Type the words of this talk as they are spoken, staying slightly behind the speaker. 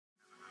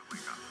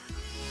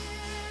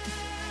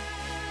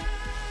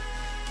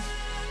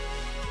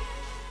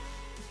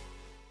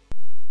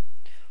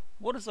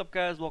What is up,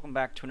 guys? Welcome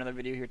back to another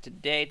video here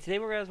today. Today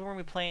what we're going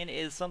to be playing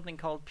is something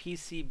called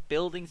PC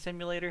Building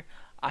Simulator.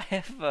 I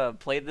have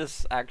played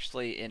this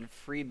actually in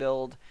free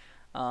build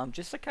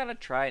just to kind of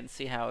try it and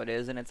see how it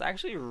is, and it's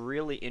actually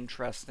really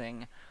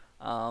interesting.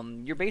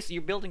 You're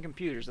building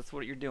computers. That's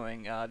what you're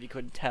doing, if you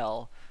couldn't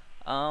tell.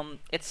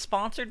 It's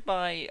sponsored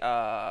by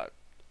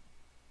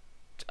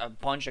a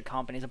bunch of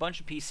companies, a bunch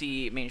of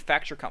PC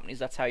manufacturer companies.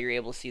 That's how you're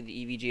able to see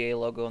the EVGA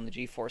logo and the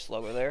GeForce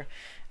logo there,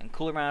 and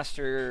Cooler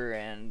Master,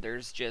 and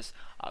there's just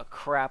a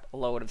crap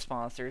load of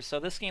sponsors. So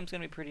this game's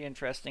gonna be pretty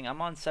interesting.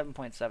 I'm on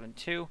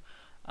 7.72,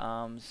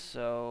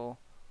 so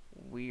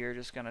we are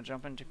just gonna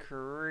jump into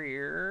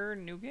career,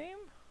 new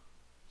game.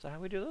 Is that how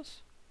we do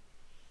this?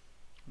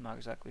 I'm not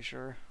exactly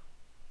sure.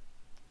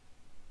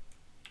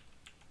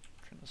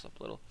 Turn this up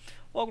a little.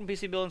 Welcome to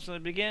PC Building. So to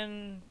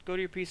begin, go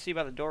to your PC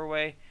by the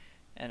doorway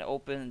and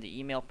open the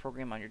email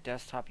program on your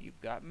desktop.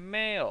 You've got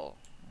mail.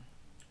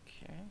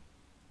 Okay.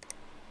 So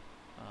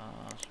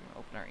we're gonna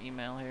open our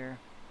email here.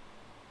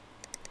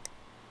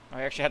 Oh,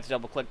 I actually had to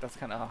double click. That's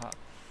kind of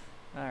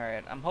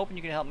Alright, I'm hoping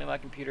you can help me. My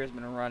computer has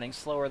been running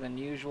slower than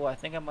usual. I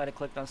think I might have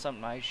clicked on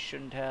something I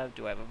shouldn't have.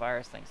 Do I have a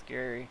virus? Thanks,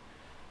 Gary.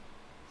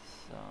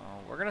 So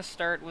we're gonna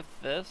start with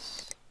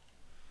this.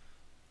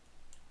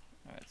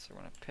 Alright, so we're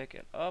gonna pick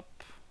it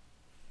up.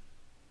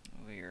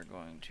 We are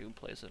going to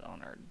place it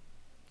on our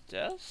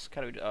desk.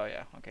 How do we do? Oh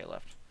yeah, okay,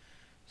 left.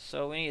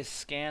 So we need to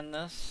scan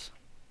this.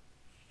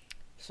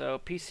 So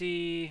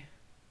PC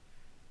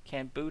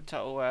can boot to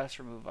OS,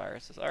 remove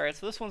viruses. Alright,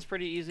 so this one's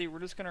pretty easy. We're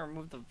just gonna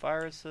remove the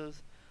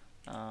viruses.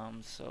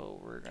 So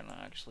we're gonna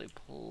actually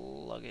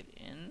plug it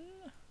in.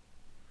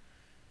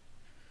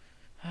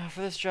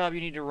 For this job,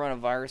 you need to run a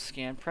virus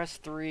scan. Press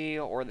 3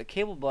 or the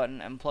cable button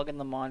and plug in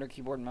the monitor,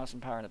 keyboard, mouse,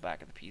 and power in the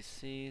back of the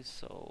PC.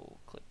 So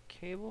click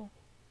cable.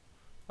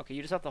 Okay,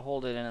 you just have to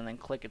hold it in and then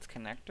click its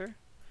connector.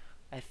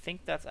 I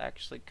think that's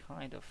actually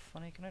kind of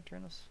funny. Can I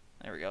turn this?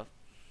 There we go.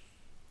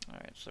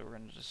 Alright, so we're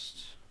going to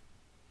just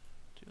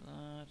do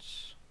that.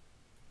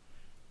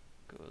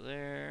 Go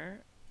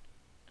there.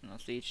 And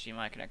that's the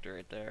HDMI connector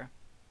right there.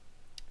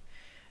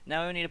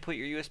 Now we need to put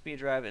your USB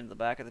drive into the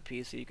back of the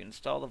PC. You can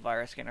install the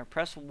virus scanner.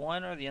 Press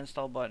 1 or the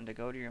install button to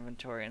go to your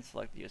inventory and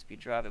select the USB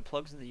drive. It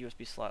plugs in the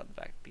USB slot in the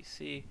back of the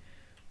PC.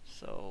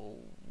 So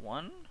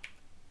 1.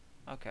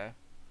 Okay.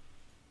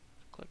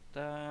 Click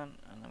that,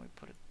 and then we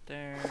put it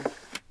there.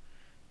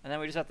 And then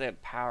we just have to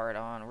power it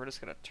on. We're just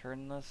gonna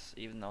turn this,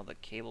 even though the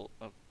cable.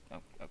 Oh,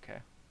 okay.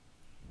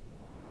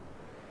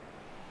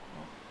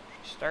 Oh,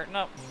 she's starting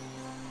up.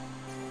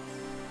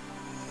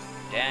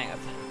 Dang,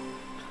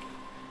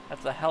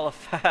 that's a hella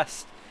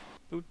fast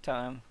boot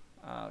time.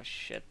 Oh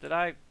shit! Did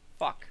I?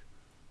 Fuck!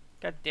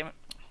 God damn it!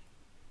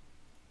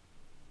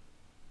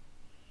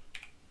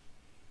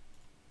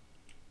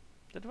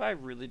 Did I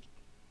really?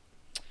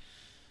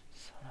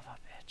 Son of a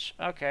bitch.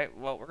 Okay,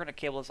 well we're gonna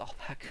cable this all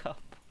back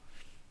up.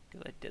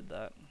 Because I did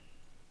that.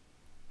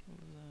 What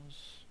was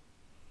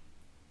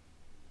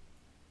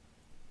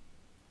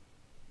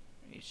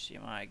this?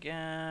 HDMI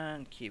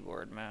again,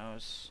 keyboard,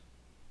 mouse.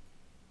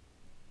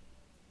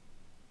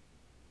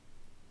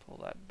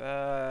 Pull that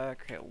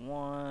back, hit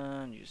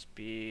 1,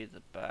 USB, the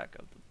back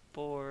of the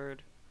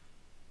board.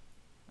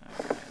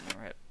 Alright, and then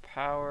we're at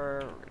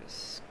power, we're gonna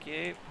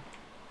escape.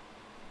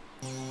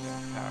 Power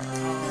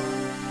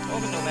on.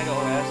 Welcome to Omega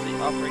OS, the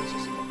operating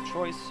system of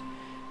choice.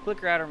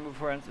 Click or add or move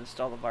forward to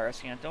install the virus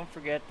scan. Don't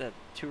forget that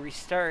to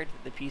restart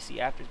the PC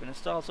after it's been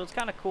installed. So it's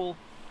kind of cool.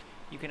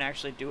 You can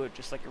actually do it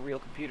just like a real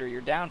computer. You're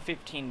down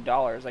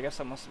 $15. I guess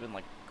that must have been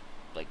like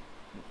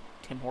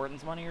Tim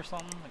Hortons money or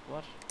something. Like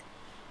what?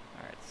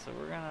 All right, so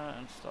we're gonna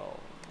install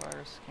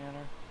virus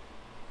scanner.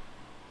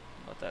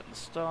 Let that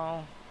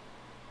install.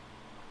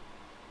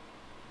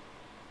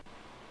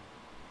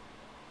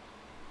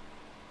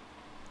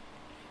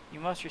 You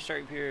must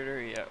restart your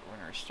computer. Yeah, we're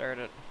gonna restart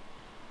it.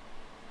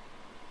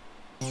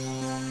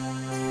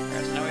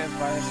 Alright, so now we have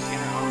virus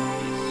scanner on the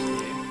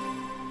PC.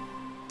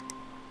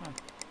 Huh.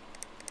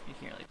 You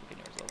can't really look at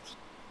the results.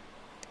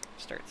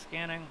 Start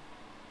scanning.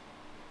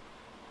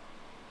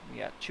 We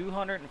got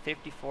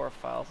 254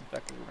 files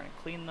infected. We're going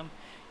to clean them.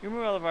 You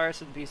remove all the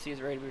viruses, the PC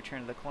is ready to be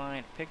returned to the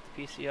client. Pick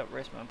the PC up,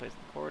 rest and place in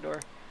the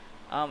corridor.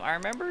 I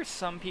remember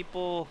some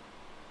people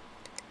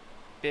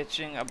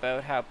bitching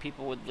about how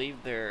people would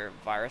leave their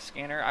virus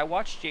scanner. I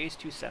watched Jay's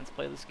 2 Cents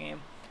play this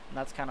game, and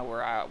that's kind of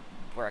where I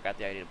got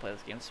the idea to play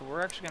this game. So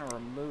we're actually going to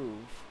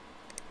remove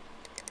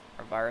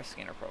our virus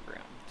scanner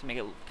program to make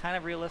it kind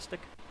of realistic.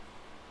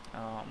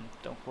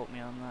 Don't quote me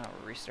on that.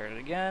 We'll restart it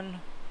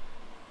again.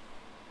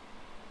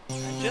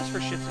 And just for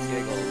shits and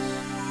giggles,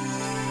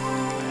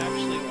 I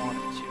actually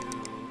wanted to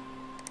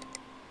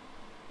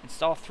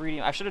install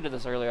 3D. I should have did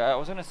this earlier. I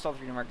was going to install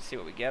 3D Mark to see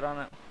what we get on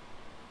it.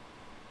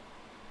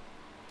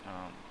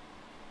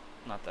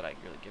 Not that I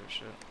really give a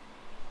shit.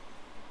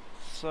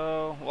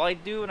 So, well, I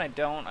do and I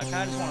don't. I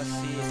kind of just want to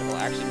see if it'll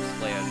actually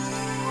display it.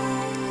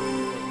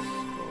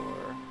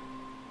 Score.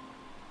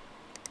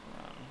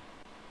 Run.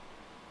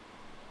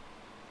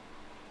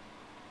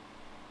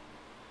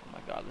 Oh my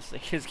god, this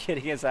thing is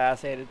getting his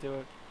ass handed to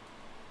it.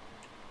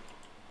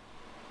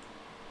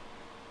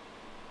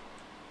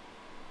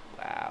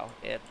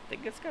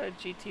 think it's got a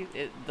GT.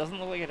 It doesn't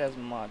look like it has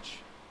much.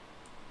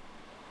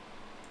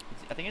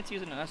 I think it's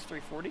using an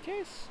S340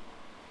 case.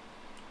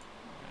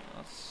 Alright,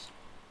 let's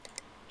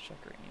check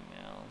our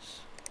emails.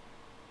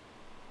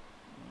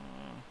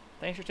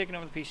 Thanks for taking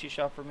over the PC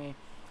shop for me.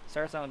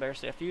 Starts on the better.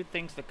 Say a few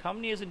things. The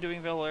company isn't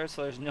doing well,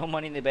 so there's no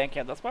money in the bank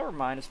account. That's why we're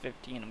minus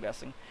 15, I'm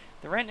guessing.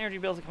 The rent and energy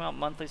bills will come out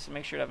monthly, so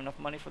make sure to have enough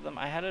money for them.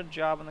 I had a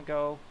job on the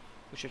go,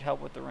 which should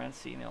help with the rent.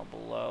 See email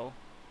below.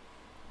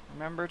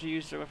 Remember to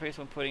use the interface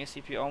when putting a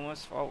CPU.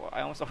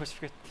 I almost always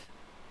forget.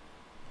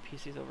 The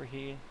PC's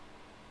overheating.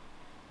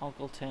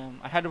 Uncle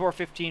Tim. I had to borrow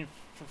 15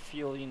 for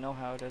fuel. You know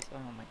how it is. Oh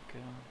my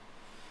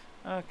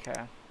god.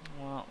 Okay.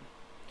 Well.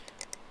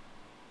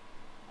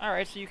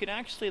 Alright, so you can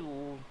actually...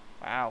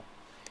 Wow.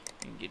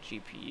 You can get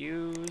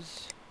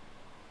GPUs.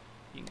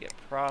 You can get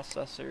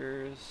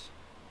processors.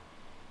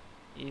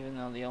 Even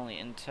though the only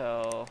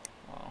Intel...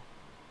 Well...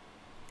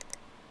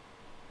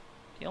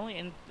 The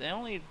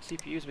only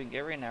CPUs we can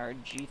get right now are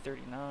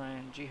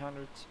G39,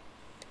 G100s.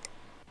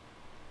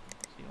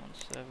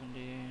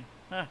 Z170.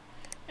 Huh.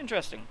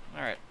 Interesting.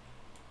 Alright.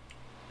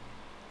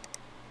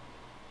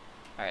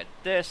 Alright,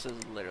 this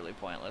is literally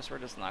pointless. We're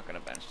just not going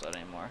to bench that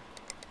anymore.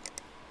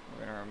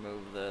 We're going to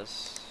remove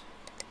this.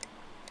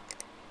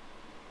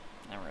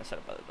 And we're going to set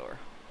it by the door.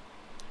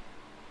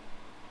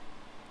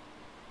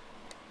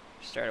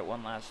 Start it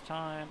one last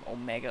time.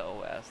 Omega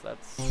OS.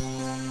 That's...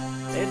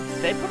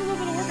 They put a little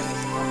bit of work in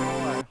this, I'm not going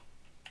to lie.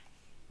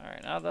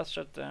 Alright, now that's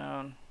shut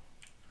down.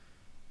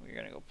 We're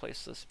going to go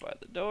place this by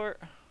the door.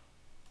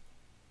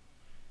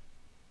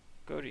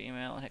 Go to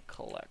email and hit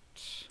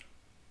collect.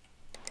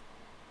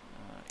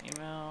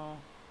 Email.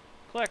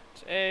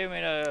 Collect. Hey, we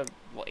made a,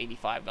 well,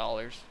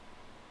 $85.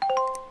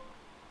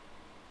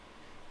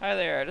 Hi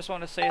there, I just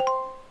want to say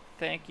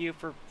thank you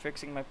for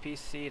fixing my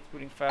PC. It's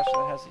booting faster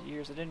than it has in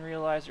years. I didn't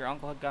realize your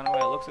uncle had gone away.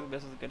 It looks like the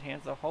business is in good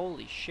hands though.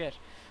 Holy shit.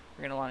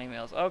 We're getting a lot of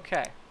emails.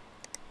 Okay.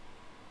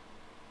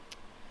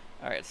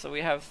 Alright, so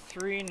we have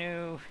 3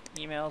 new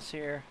emails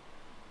here.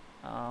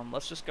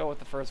 Let's just go with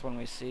the first one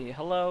we see.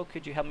 Hello,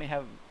 could you help me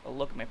have a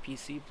look at my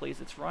PC, please?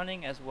 It's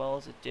running as well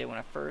as it did when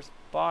I first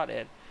bought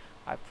it.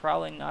 I've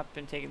probably not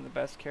been taking the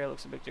best care. It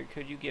looks a bit dirty.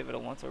 Could you give it a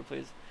once over,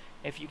 please?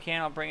 If you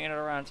can, I'll bring it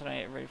around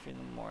tonight, ready for you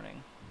in the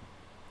morning.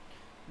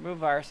 Remove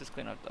viruses,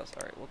 clean up dust.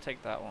 Alright, we'll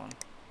take that one.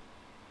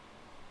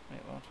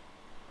 Wait, what?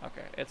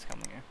 Okay, it's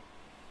coming here.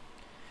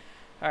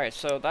 Alright,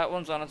 so that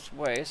one's on its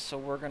way, so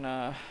we're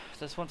gonna...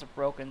 This one's a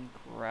broken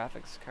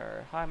graphics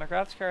card. Hi, my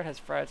graphics card has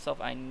fried itself.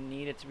 I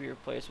need it to be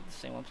replaced with the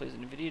same one, please.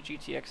 NVIDIA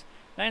GTX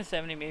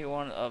 970, maybe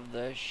one of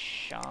the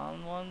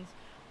Sean ones.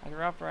 I can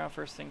wrap around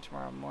first thing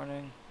tomorrow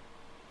morning.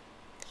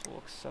 So we'll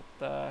accept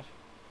that.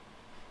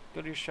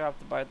 Go to your shop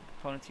to buy the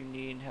components you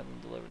need and have them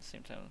delivered at the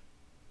same time.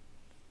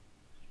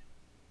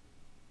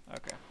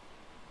 Okay.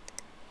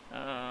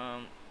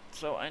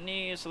 So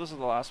this is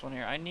the last one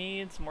here. I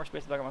need some more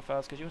space to back up my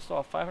files. Could you install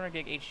a 500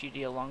 gig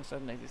HDD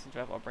alongside an existing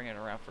drive? I'll bring it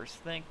around first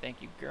thing.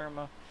 Thank you,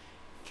 Gurma.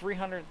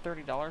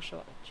 $330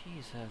 shot.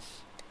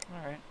 Jesus.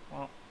 Alright,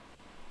 well.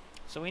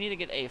 So we need to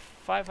get a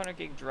 500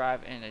 gig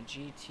drive and a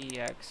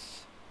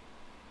GTX.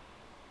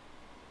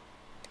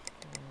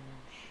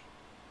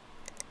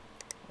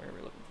 Where are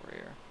we looking for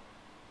here?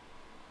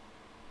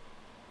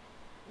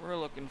 We're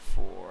looking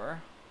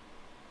for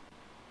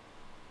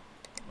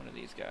one of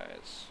these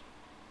guys.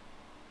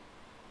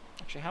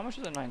 Actually, how much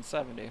is a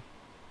 970?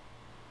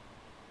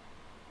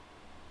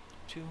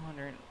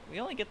 200. We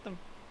only get them.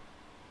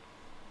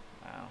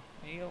 Wow,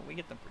 we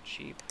get them for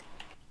cheap.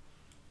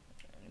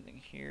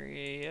 Anything here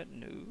yet?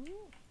 No.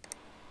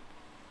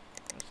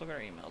 Let's look at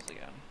our emails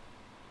again.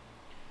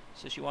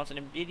 So she wants an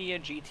NVIDIA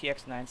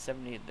GTX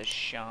 970, the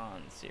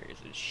Sean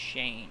series. It's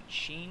Sheen.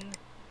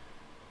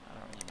 I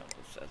don't really know what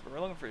this says, but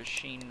we're looking for a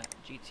Sheen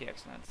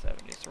GTX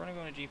 970. So we're gonna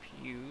go into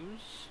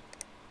GPUs.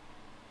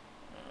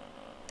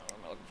 What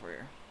am I looking for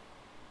here?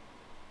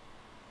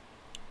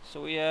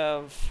 So we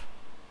have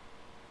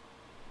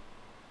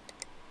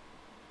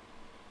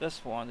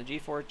this one, the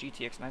GeForce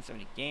GTX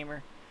 970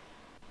 Gamer.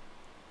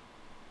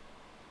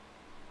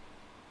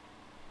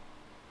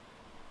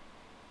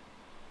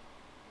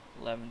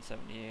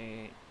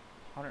 $1178,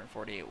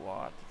 148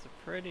 watts. It's a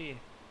pretty,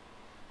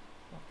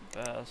 not the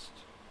best.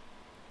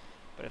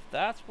 But if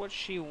that's what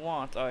she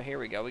wants, oh, here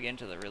we go. We get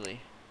into the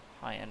really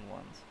high-end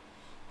ones.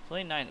 It's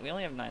only we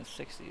only have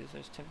 960s.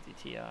 There's 1050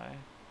 Ti.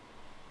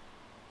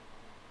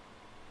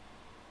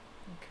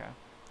 Okay.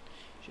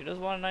 She does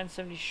want a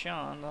 970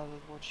 Sean. That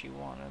is what she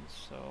wanted.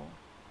 So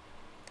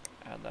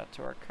add that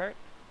to our cart.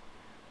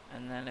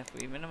 And then if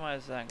we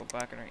minimize that and go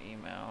back in our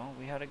email,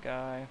 we had a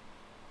guy.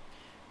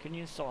 Can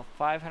you install a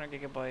 500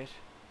 gigabyte?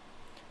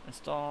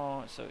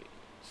 Install. So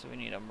we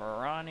need a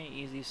Marani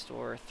Easy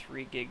Store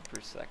 3 gig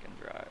per second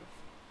drive.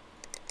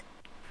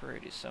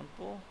 Pretty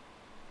simple.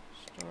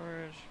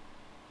 Storage.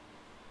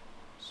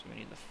 So we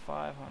need the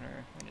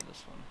 500. We need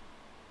this one.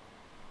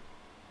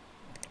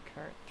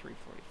 Cart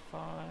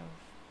 345.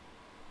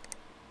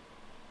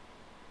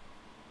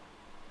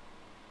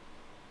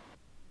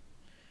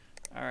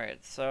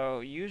 Alright, so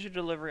use your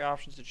delivery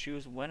options to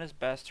choose when is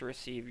best to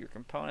receive your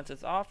components.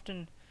 It's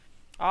often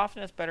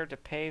it's better to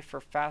pay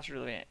for faster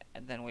delivery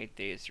than wait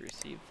days to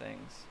receive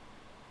things.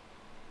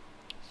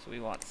 So we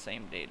want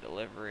same day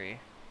delivery.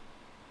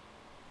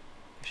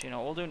 Actually, you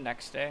know, we'll do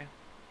next day,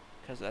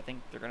 because I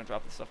think they're going to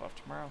drop the stuff off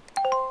tomorrow.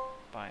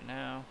 Buy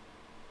now.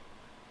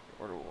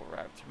 The order will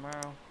arrive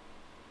tomorrow.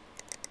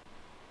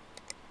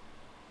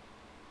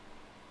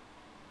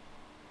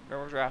 The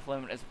overdraft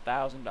limit is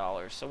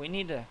 $1,000, so we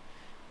need to,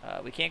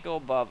 we can't go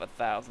above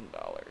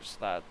 $1,000.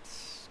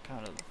 That's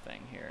kind of the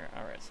thing here.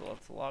 Alright, so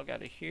let's log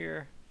out of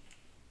here.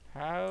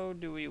 How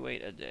do we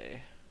wait a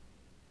day?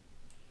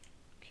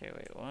 Okay,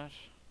 wait, what?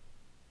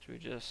 Should we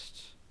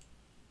just...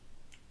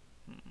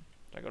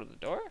 Do I go to the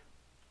door?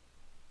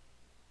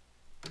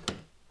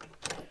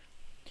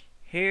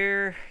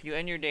 Here, you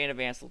end your day in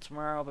advance till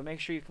tomorrow, but make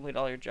sure you complete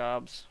all your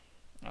jobs.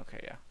 Okay,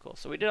 yeah, cool.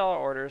 So we did all our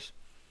orders.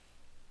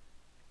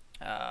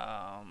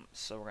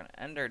 So we're going to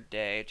end our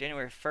day,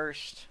 January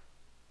 1st.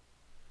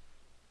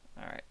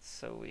 Alright,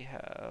 so we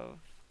have...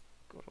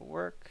 Go to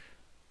work.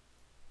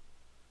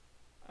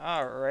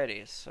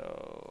 Alrighty,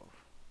 so...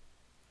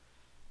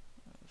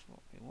 That's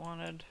what we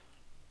wanted.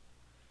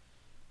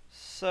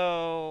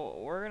 So,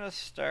 we're going to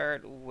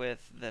start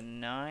with the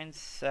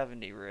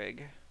 970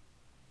 rig.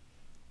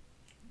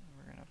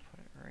 We're going to put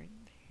it right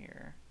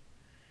here.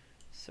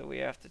 So we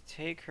have to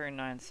take her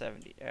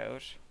 970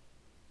 out.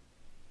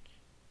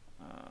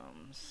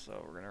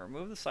 So we're going to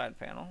remove the side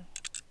panel.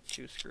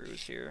 2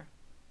 screws here.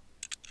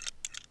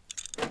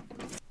 And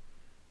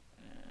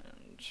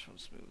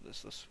let's move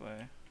this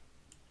way.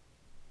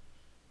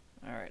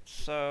 Alright,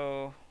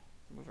 so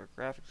move our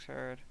graphics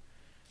card.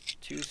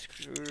 2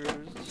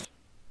 screws.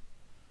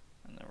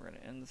 And then we're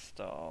going to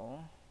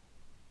install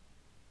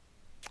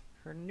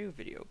her new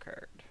video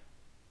card.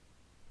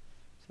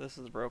 So this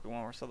is the broken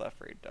one. We'll sell that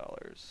for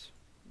 $8.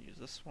 Use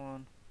this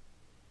one.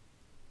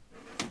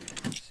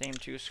 Same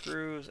 2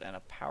 screws and a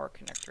power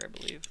connector, I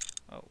believe.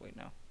 Oh, wait,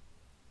 no.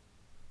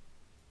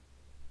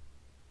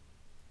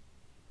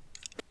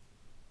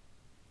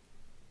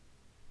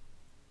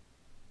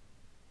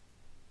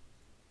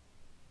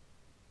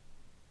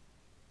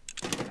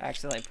 I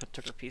accidentally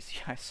took her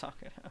PCI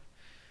socket out.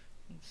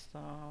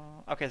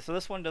 Install. Okay, so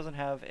this one doesn't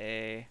have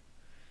a...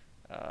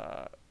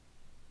 I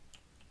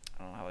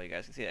don't know how you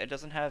guys can see it. It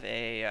doesn't have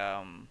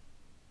a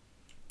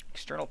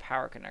external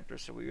power connector,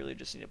 so we really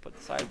just need to put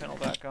the side panel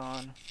back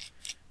on.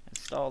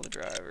 Install the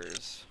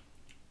drivers.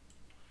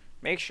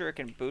 Make sure it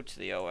can boot to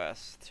the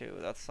OS too.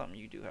 That's something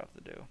you do have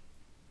to do.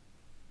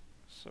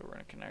 So we're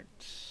going to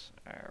connect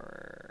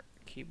our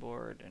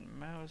keyboard and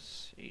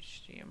mouse,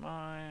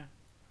 HDMI,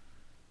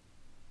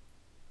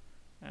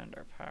 and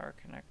our power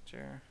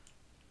connector.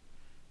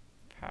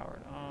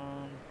 Powered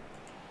on.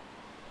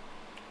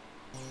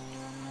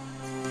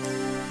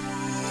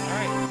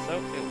 Alright,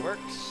 so it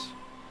works.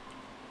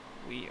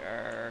 We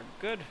are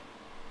good.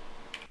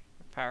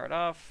 Power it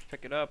off,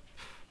 pick it up.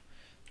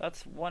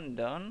 That's one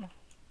done.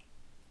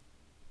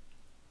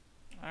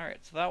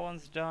 Alright, so that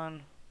one's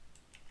done.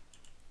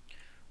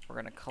 We're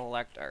going to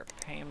collect our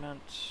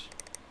payment.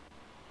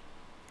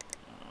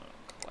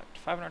 Collect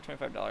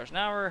 $525 an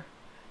hour.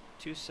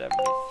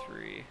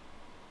 $273.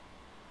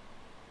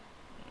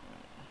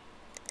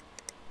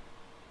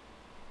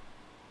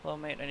 Hello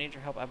mate, I need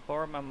your help. I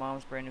borrowed my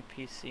mom's brand new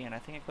PC and I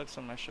think I clicked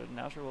something I shouldn't.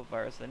 Now it's a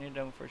virus. I need to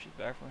know before she's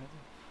back from it.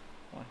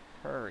 Well,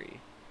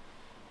 hurry.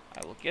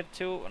 I will get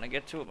to it when I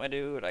get to it, my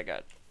dude. I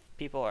got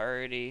people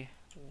already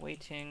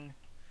waiting.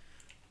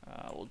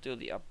 We'll do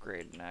the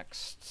upgrade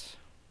next.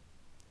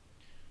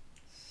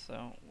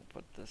 So we'll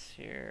put this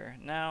here.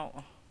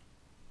 Now,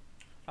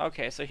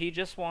 okay, so he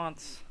just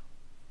wants...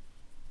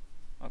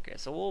 Okay,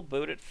 so we'll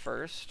boot it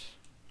first.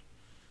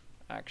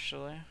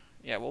 Actually.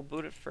 Yeah, we'll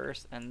boot it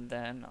first, and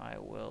then I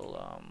will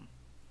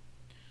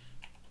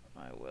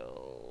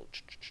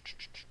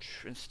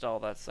install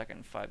that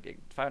second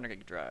 500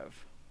 gig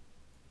drive.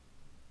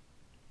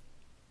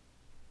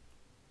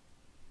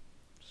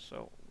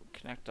 So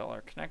connect all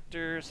our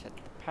connectors, hit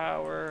the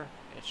power.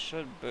 It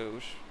should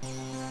boot.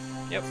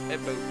 Yep,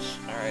 it boots.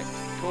 All right,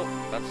 cool.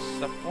 That's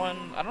step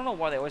 1. I don't know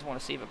why they always want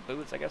to see if it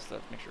boots. I guess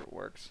to make sure it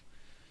works.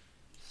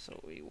 So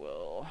we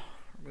will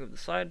remove the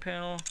side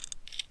panel.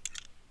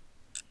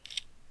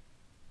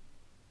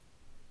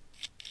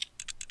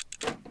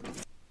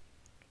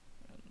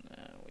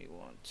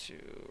 To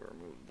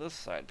remove this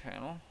side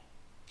panel,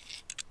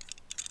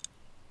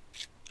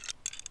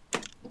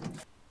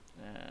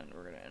 and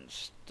we're going to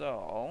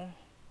install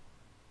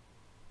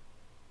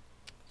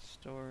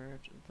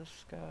storage of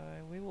this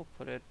guy. We will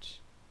put it...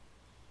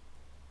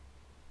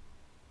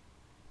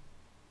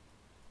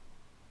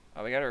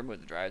 Oh, we got to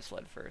remove the drive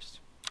sled first.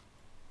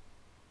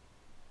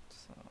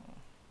 So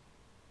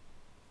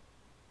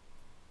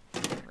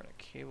we're going to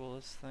cable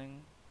this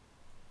thing.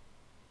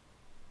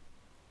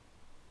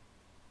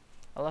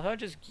 I love how it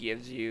just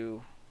gives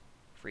you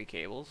free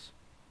cables.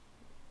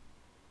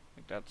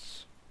 Like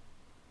that's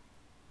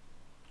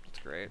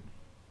great.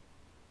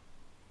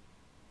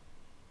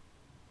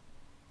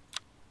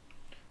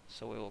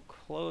 So we will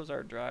close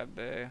our drive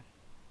bay.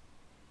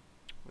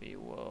 We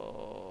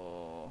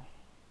will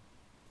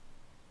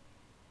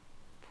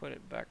put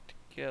it back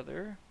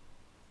together.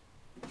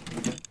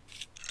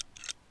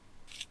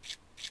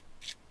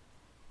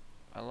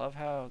 I love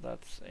how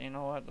that's, you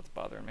know what, that's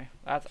bothering me.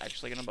 That's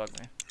actually gonna bug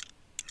me.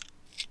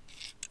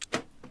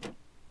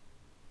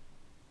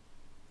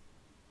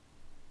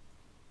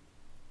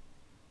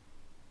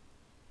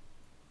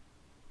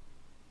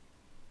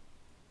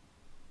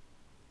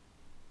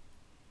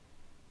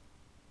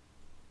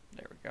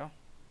 There we go.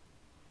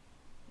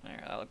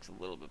 There, that looks a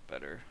little bit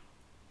better.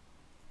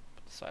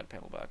 Put the side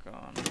panel back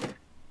on.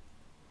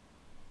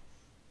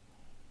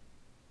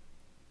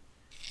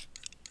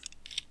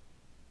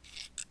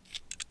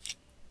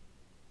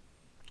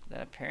 Then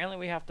apparently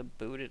we have to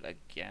boot it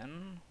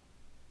again,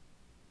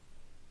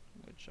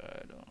 which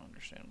I don't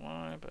understand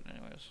why, but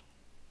anyways.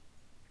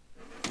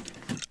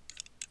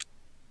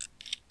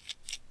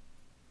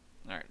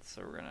 Alright,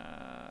 so we're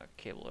gonna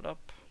cable it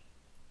up.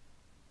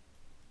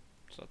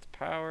 So that's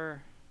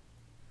power.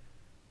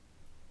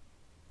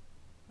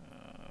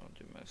 We'll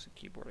do mouse and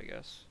keyboard, I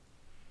guess.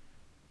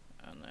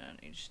 And then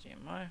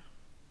HDMI.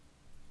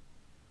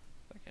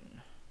 If I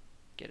can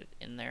get it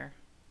in there.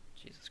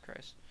 Jesus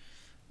Christ.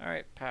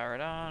 Alright, power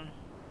it on.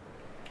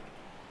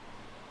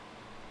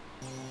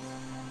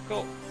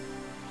 Cool.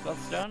 So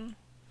that's done.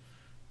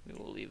 We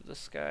will leave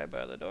this guy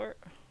by the door.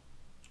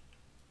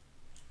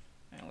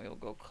 And we will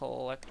go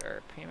collect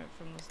our payment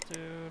from this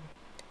dude.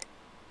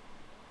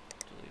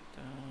 Delete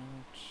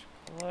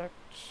that. Collect.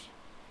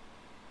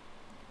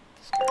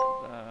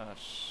 Discard that.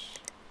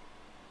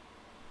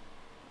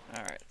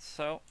 Alright,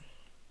 so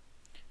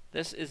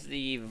this is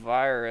the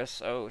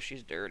virus. Oh,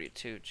 she's dirty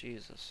too.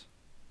 Jesus.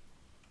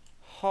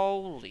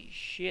 Holy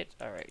shit.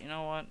 Alright, you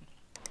know what?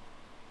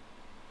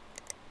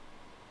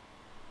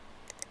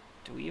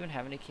 Do we even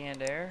have any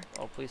canned air?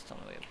 Oh, please tell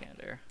me we have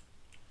canned air.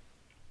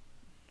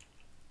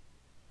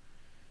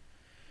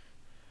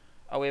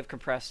 Oh, we have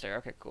compressed air.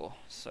 Okay, cool.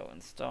 So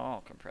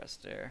install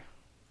compressed air.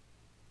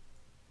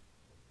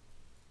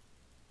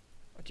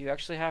 Do you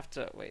actually have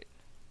to... Wait.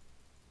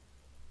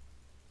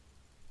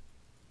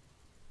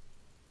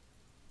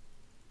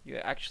 You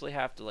actually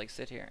have to, like,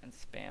 sit here and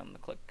spam the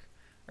click.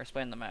 Or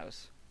spam the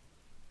mouse.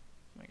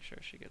 Make sure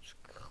she gets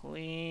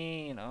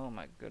clean. Oh,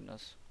 my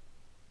goodness.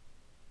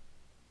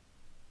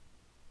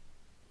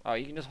 Oh,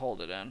 you can just hold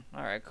it in.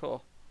 Alright,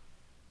 cool.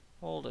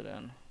 Hold it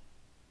in.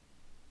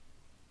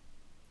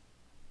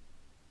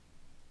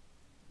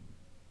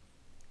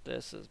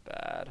 This is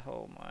bad.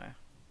 Oh my.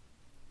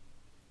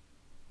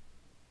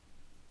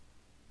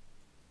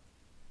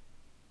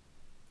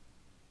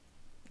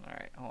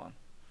 Alright, hold on.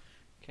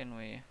 Can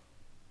we...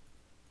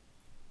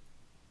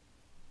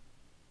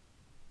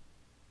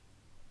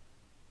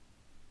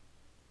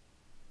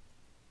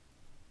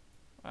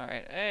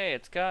 Alright, hey,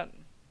 it's got...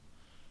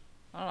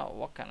 I don't know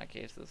what kind of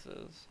case this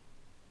is.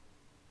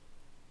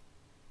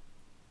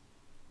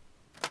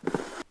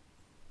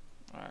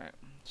 Alright,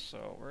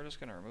 so we're just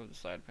gonna remove the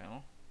side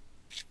panel.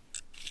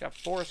 It's got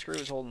 4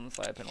 screws holding the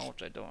side panel,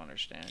 which I don't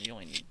understand. You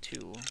only need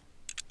 2.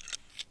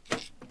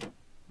 In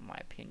my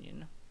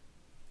opinion.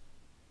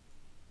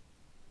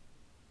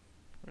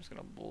 We're just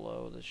gonna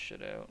blow this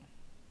shit out.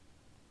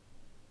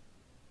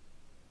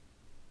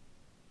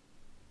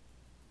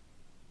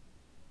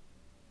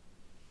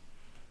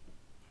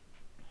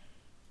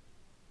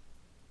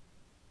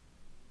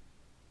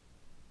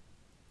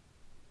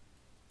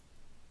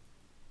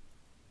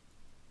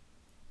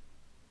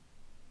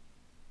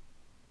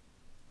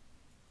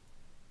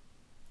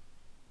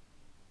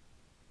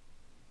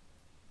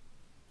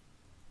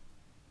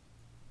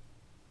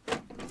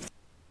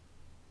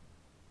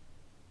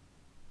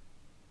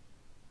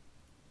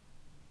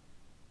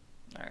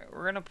 Alright,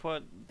 we're gonna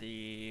put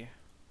the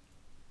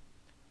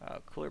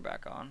cooler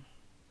back on.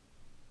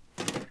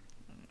 And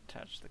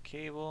attach the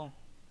cable.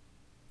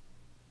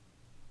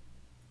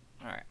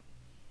 Alright.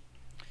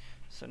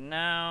 So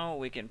now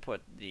we can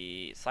put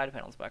the side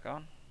panels back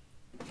on.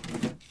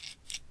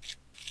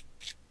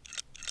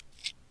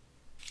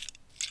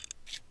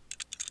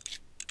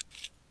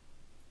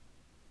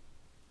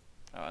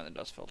 Oh, and the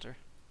dust filter.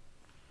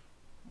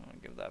 I'm gonna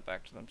give that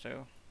back to them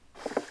too.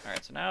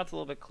 Alright, so now it's a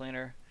little bit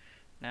cleaner.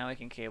 Now we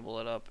can cable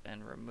it up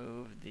and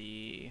remove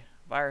the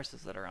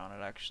viruses that are on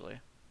it,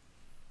 actually.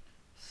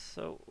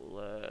 So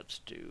let's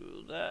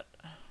do that.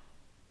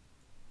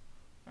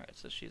 Alright,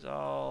 so she's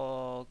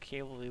all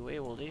cabledy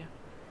wabledy.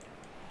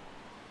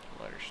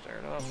 Let her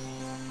start up.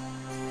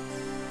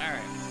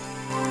 Alright.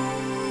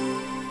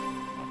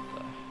 What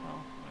the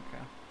hell?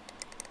 Okay.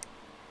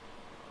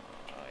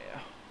 Oh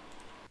yeah.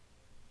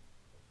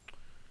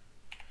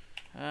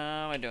 What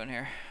am I doing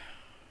here?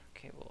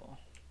 Cable.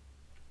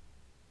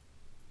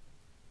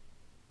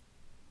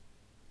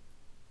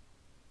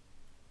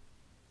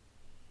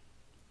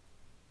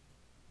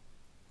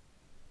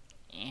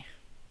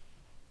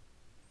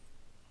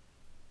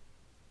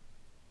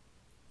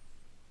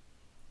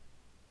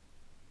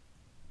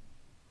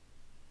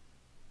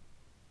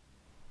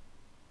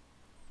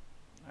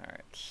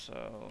 Alright,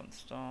 so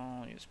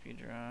install USB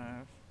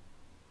drive.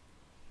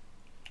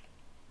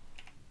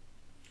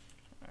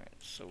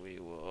 So we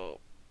will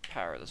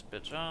power this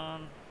bitch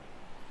on.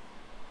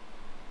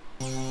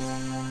 We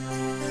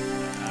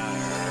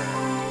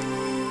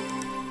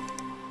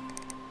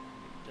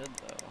did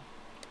though.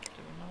 Did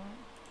we not?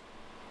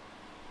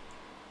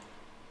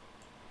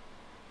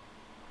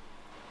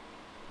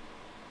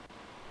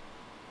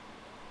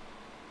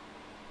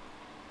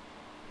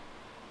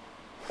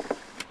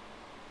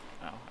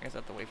 Oh, I guess I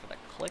have to wait for that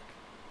click.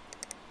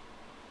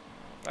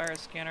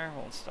 Virus scanner,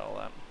 we'll install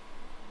that.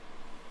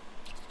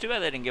 It's too bad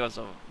they didn't give us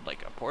a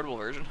portable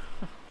version.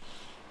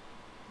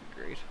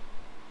 Great.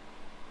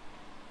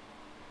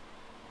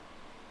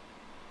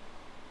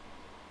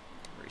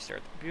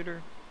 Restart the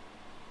computer.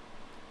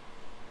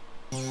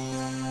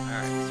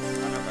 Alright, so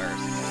we're on our virus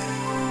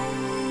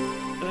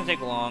scanner. Doesn't take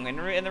long.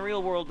 In the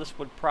real world, this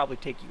would probably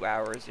take you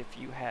hours if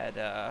you had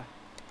to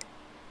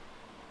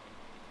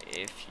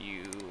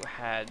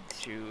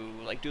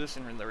like do this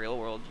in the real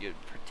world. It'd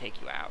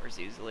take you hours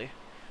easily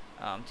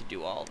to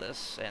do all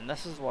this, and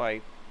this is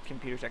why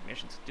computer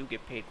technicians do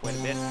get paid quite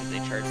a bit, because they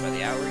charge by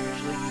the hour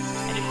usually,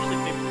 and it's usually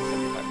 $50 to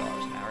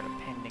 $75 an hour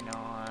depending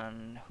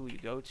on who you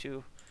go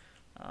to.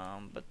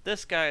 But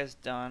this guy is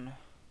done.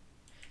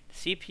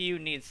 The CPU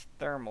needs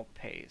thermal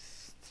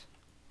paste.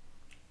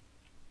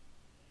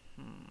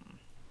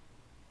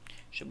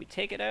 Should we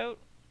take it out?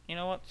 You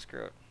know what?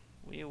 Screw it.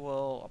 We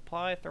will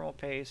apply thermal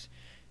paste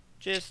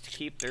just to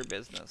keep their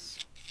business.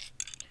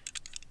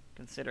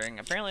 Considering,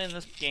 apparently in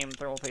this game,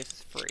 thermal paste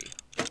is free.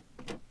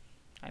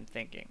 I'm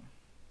thinking.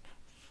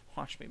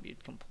 Watch me be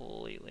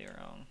completely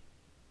wrong.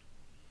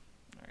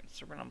 Alright,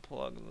 so we're gonna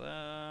unplug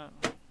that.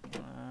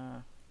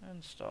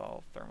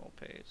 Install thermal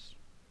paste.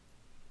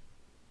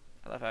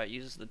 I love how it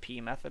uses the P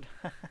method.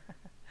 We're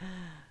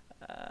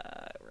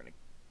gonna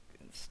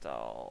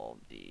install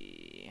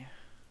the...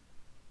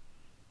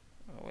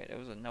 Oh wait, there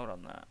was a note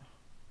on that.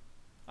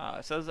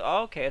 It says,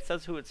 oh, okay, it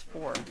says who it's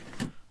for.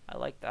 I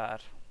like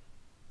that.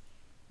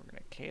 We're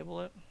gonna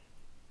cable it.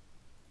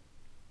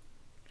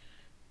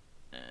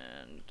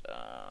 And,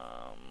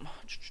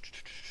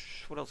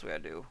 what else we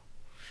gotta do?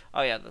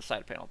 Oh yeah, the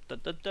side panel.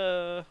 And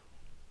then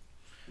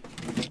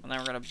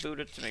we're gonna boot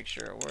it to make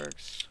sure it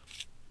works.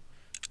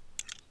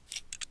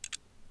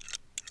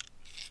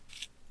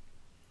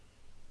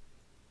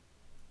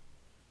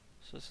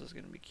 So this is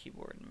gonna be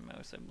keyboard and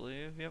mouse, I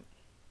believe. Yep.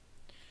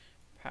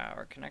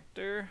 Power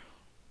connector.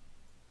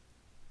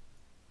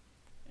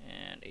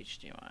 And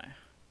HDMI.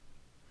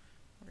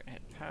 We're gonna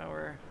hit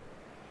power.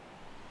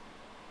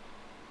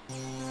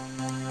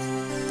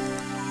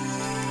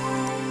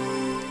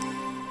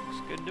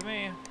 Looks good to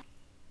me.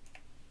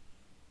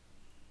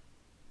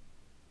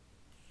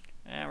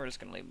 And we're just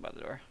gonna leave it by the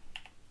door.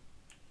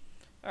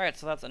 Alright,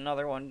 so that's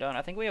another one done.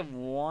 I think we have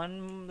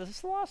one. Is this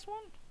the last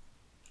one?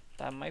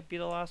 That might be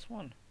the last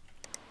one.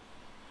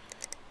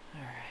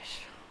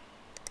 Alright.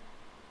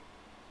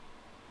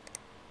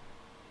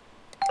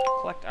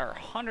 Collect our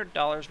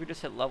 $100. We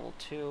just hit level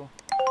 2.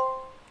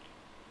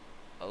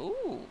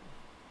 Oh.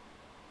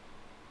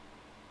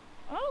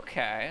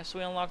 Okay, so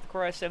we unlocked the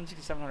Core i7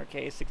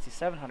 6700K,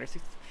 6700,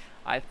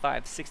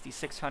 i5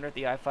 6600,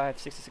 the i5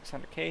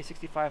 6600K,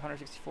 6500,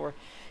 64,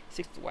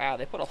 60. Wow,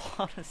 they put a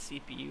lot of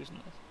CPUs in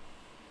this.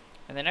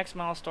 And the next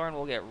milestone,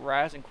 we'll get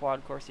Ryzen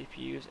quad-core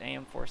CPUs,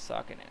 AM4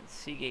 socket, and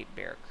Seagate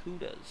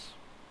Barracudas.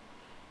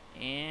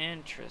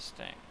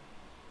 Interesting.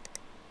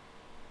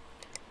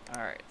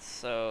 Alright,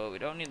 so we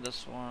don't need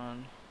this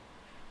one.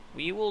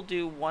 We will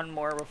do one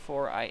more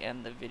before I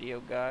end the video,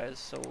 guys,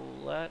 so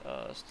let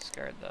us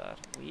discard that.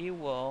 We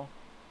will...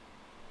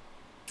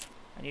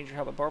 I need your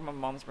help. I borrowed my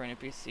mom's brand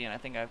new PC, and I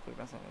think I've clicked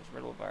on something that's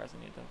riddled with virus. I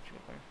need to check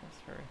it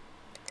first.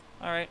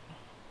 Alright,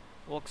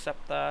 we'll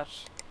accept that.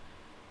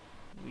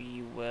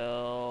 We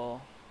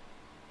will...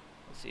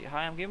 Let's see.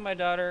 Hi, I'm giving my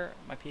daughter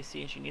my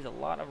PC, and she needs a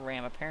lot of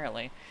RAM,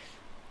 apparently.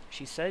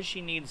 She says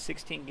she needs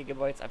 16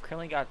 gigabytes. I've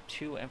currently got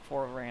 2 and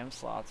 4 RAM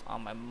slots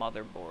on my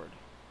motherboard.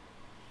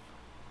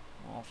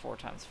 Well, 4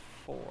 times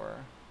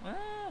 4.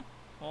 Well,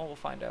 we'll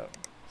find out.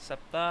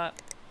 Accept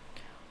that.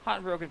 Hot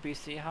and broken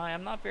PC. Hi,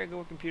 I'm not very good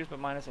with computers, but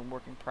mine isn't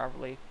working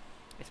properly.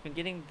 It's been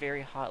getting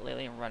very hot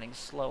lately and running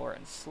slower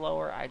and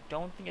slower. I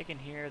don't think I can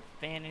hear the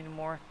fan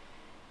anymore.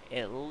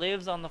 It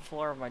lives on the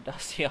floor of my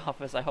dusty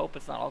office. I hope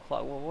it's not all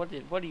clogged. Well,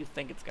 what do you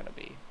think it's gonna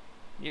be?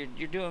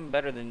 You're doing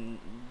better than...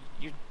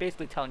 You're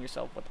basically telling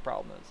yourself what the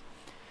problem is.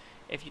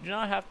 If you do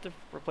not have to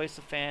replace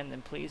the fan,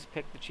 then please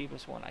pick the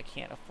cheapest one. I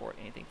can't afford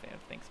anything fan.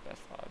 Thanks,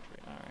 Best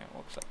Audrey. Alright,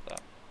 we'll accept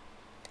that.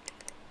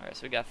 Alright,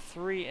 so we got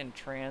 3 in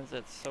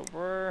transit. So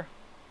we're...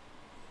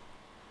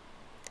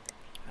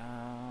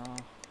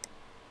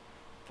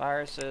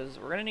 viruses.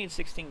 We're going to need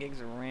 16 gigs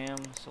of RAM.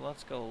 So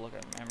let's go look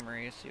at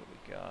memory, see what we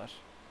got.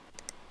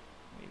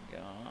 We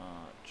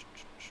got...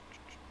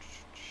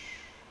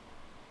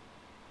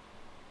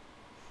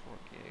 4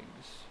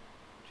 gigs.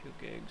 2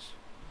 gigs.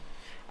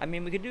 I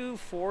mean, we could do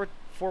 4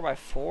 by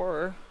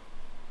 4,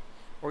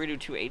 or we could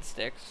do 2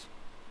 8-sticks.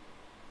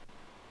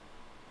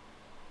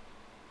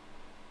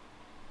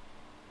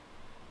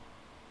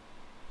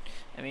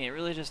 I mean, it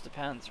really just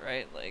depends,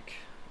 right? Like,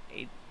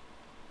 8.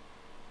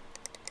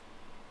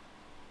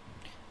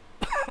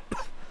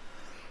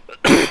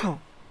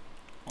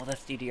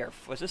 that's DDR.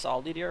 Was this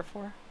all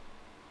DDR4?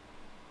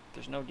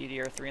 There's no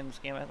DDR3 in this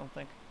game, I don't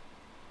think.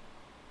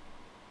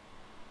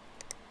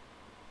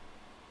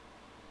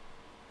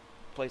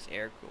 Place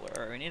air cooler.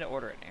 Alright, we need to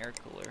order an air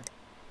cooler.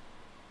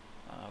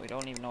 We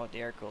don't even know what the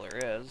air cooler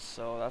is,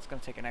 so that's going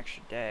to take an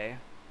extra day.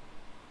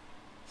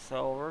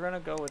 So we're going to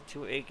go with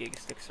 2 8 gig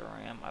sticks of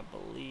RAM, I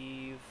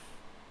believe.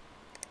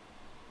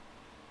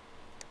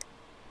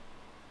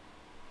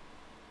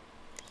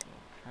 So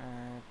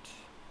cart.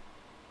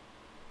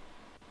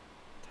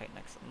 Tight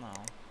next. No.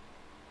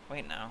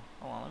 Wait now.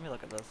 Hold on, let me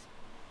look at this.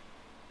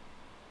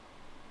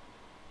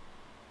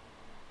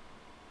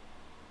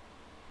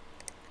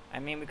 I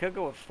mean, we could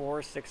go with 4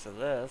 or 6 of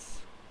this.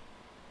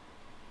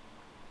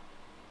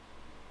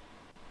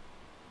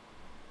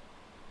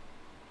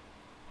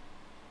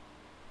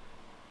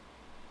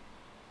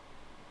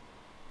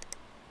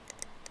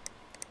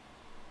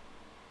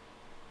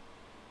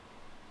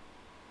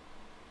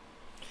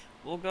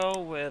 We'll go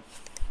with,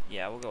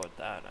 yeah, we'll go with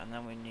that. And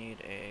then we need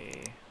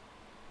a,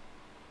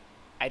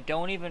 I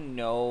don't even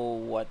know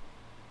what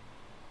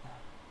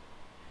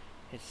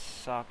his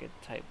socket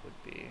type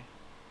would be.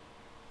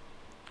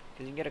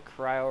 Because you can get a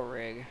cryo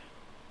rig.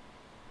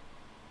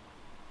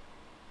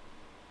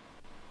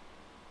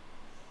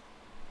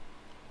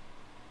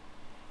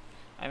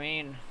 I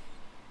mean,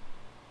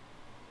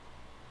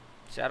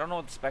 see, I don't know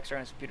what the specs are on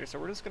his computer, so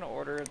we're just going to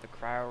order the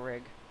cryo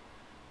rig.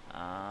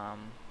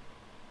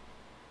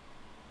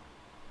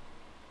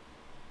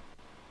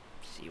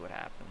 See what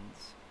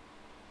happens.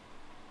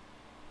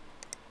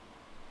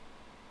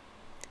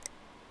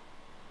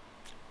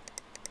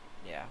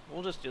 Yeah,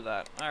 we'll just do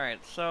that.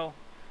 Alright, so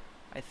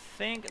I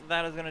think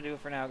that is going to do it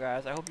for now,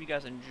 guys. I hope you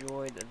guys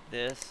enjoyed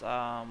this.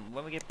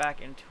 When we get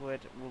back into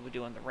it, we'll be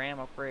doing the RAM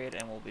upgrade,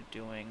 and we'll be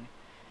doing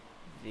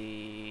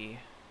the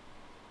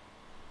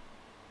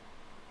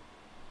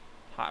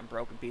hot and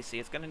broken PC.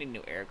 It's going to need a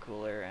new air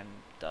cooler and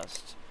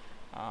dust.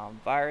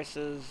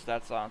 Viruses,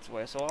 that's on its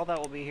way. So all that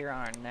will be here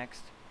on our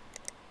next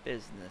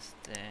business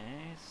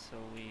day. So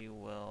we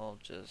will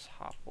just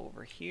hop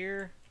over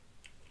here.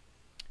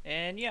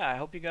 And yeah, I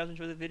hope you guys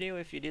enjoyed the video.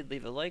 If you did,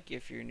 leave a like.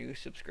 If you're new,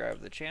 subscribe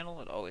to the channel.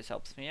 It always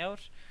helps me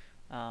out.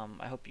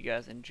 I hope you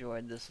guys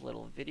enjoyed this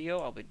little video.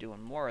 I'll be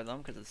doing more of them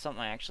because it's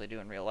something I actually do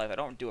in real life. I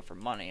don't do it for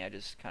money. I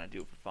just kind of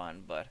do it for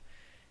fun. But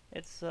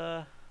it's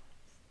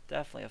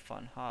definitely a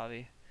fun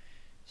hobby.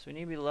 So we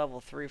need to be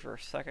level 3 for a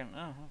second.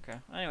 Oh, okay.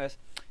 Anyways,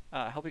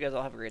 I hope you guys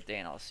all have a great day,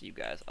 and I'll see you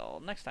guys all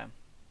next time.